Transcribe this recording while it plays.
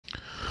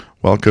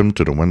Welcome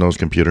to the Windows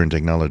Computer and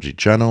Technology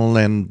channel,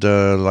 and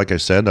like I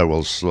said, I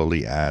will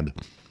slowly add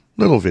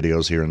little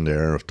videos here and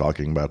there of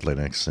talking about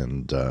Linux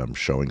and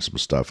showing some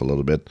stuff a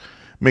little bit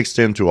mixed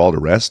into all the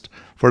rest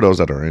for those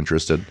that are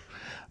interested.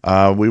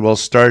 We will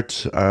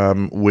start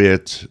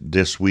with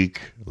this week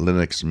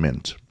Linux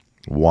Mint.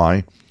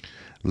 Why?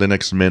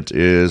 Linux Mint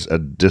is a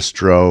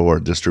distro or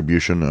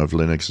distribution of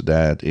Linux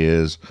that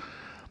is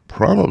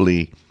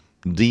probably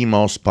the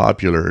most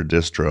popular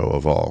distro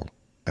of all.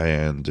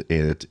 And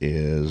it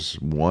is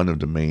one of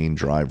the main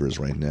drivers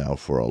right now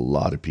for a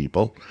lot of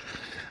people.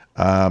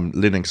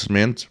 Linux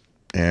Mint,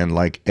 and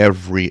like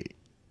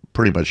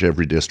pretty much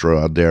every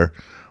distro out there,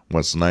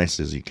 what's nice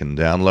is you can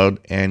download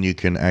and you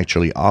can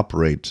actually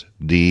operate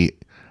the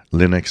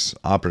Linux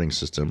operating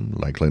system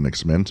like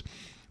Linux Mint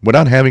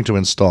without having to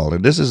install.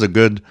 And this is a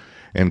good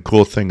and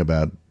cool thing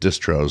about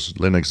distros,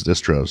 Linux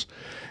distros,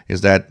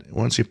 is that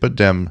once you put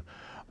them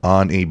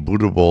on a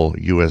bootable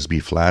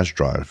USB flash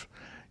drive,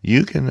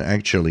 you can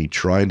actually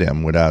try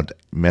them without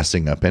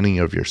messing up any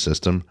of your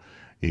system.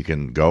 You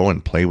can go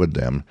and play with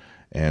them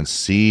and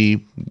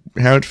see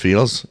how it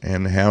feels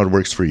and how it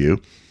works for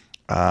you.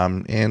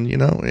 And, you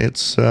know,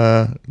 it's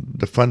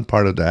the fun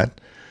part of that.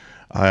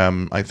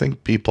 I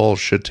think people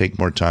should take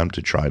more time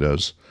to try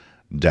those,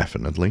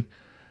 definitely.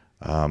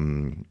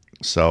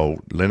 So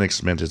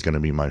Linux Mint is going to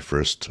be my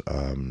first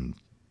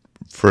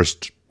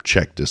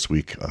check this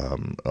week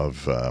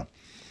for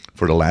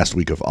the last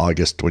week of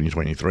August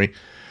 2023.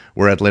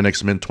 We're at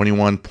Linux Mint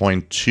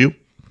 21.2,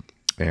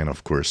 and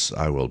of course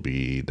I will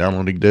be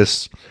downloading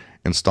this,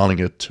 installing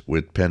it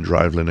with pen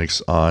drive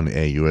Linux on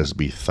a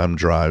USB thumb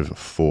drive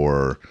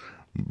for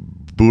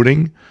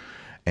booting,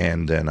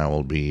 and then I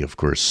will be, of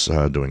course,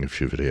 doing a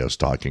few videos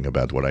talking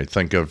about what I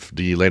think of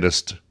the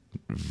latest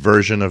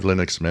version of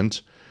Linux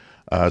Mint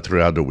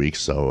throughout the week,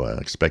 so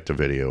expect a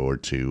video or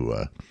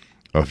two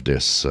of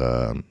this,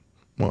 well,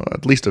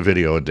 at least a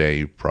video a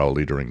day,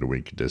 probably during the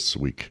week this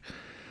week.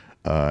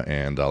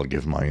 And I'll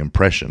give my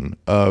impression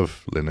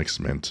of Linux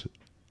Mint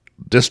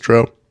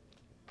distro.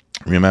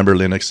 Remember,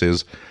 Linux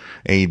is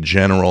a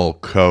general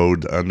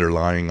code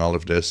underlying all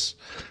of this.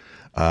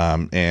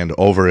 And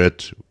over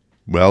it,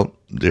 well,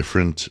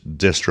 different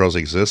distros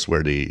exist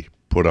where they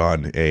put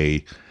on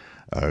a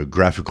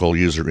graphical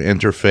user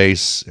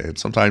interface. And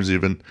sometimes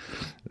even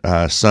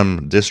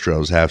some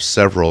distros have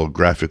several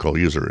graphical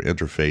user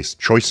interface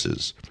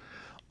choices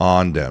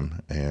on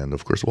them. And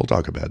of course, we'll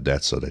talk about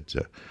that so that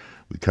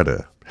we kind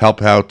of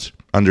help out,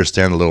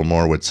 understand a little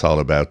more what it's all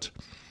about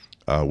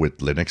with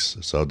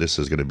Linux. So this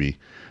is going to be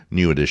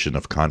new edition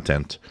of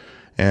content,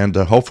 and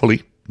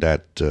hopefully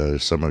that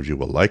some of you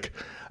will like.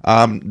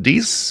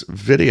 These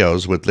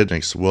videos with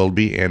Linux will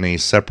be in a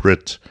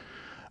separate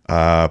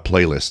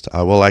playlist.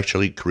 I will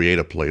actually create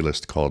a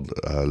playlist called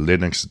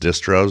Linux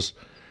Distros,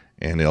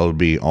 and it'll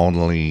be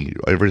only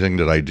everything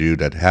that I do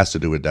that has to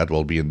do with that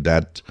will be in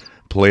that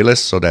playlist.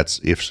 So that's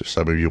if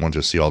some of you want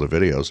to see all the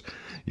videos,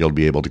 you'll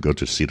be able to go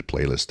to see the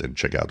playlist and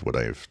check out what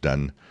I've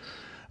done.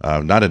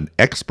 Not an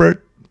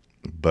expert,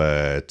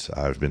 but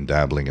I've been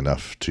dabbling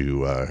enough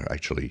to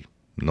actually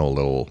know a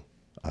little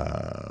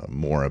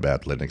more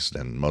about Linux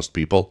than most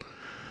people.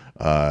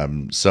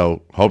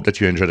 So hope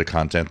that you enjoy the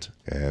content,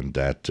 and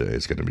that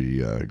is going to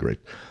be great.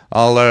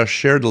 I'll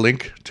share the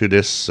link to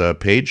this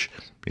page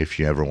if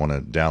you ever want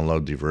to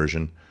download the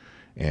version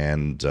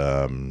and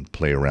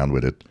play around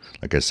with it.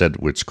 Like I said,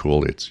 what's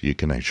cool, you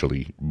can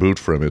actually boot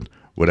from it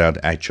without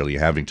actually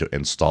having to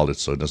install it,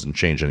 so it doesn't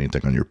change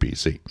anything on your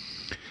PC.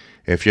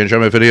 If you enjoy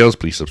my videos,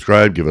 please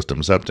subscribe, give us a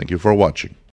thumbs up. Thank you for watching.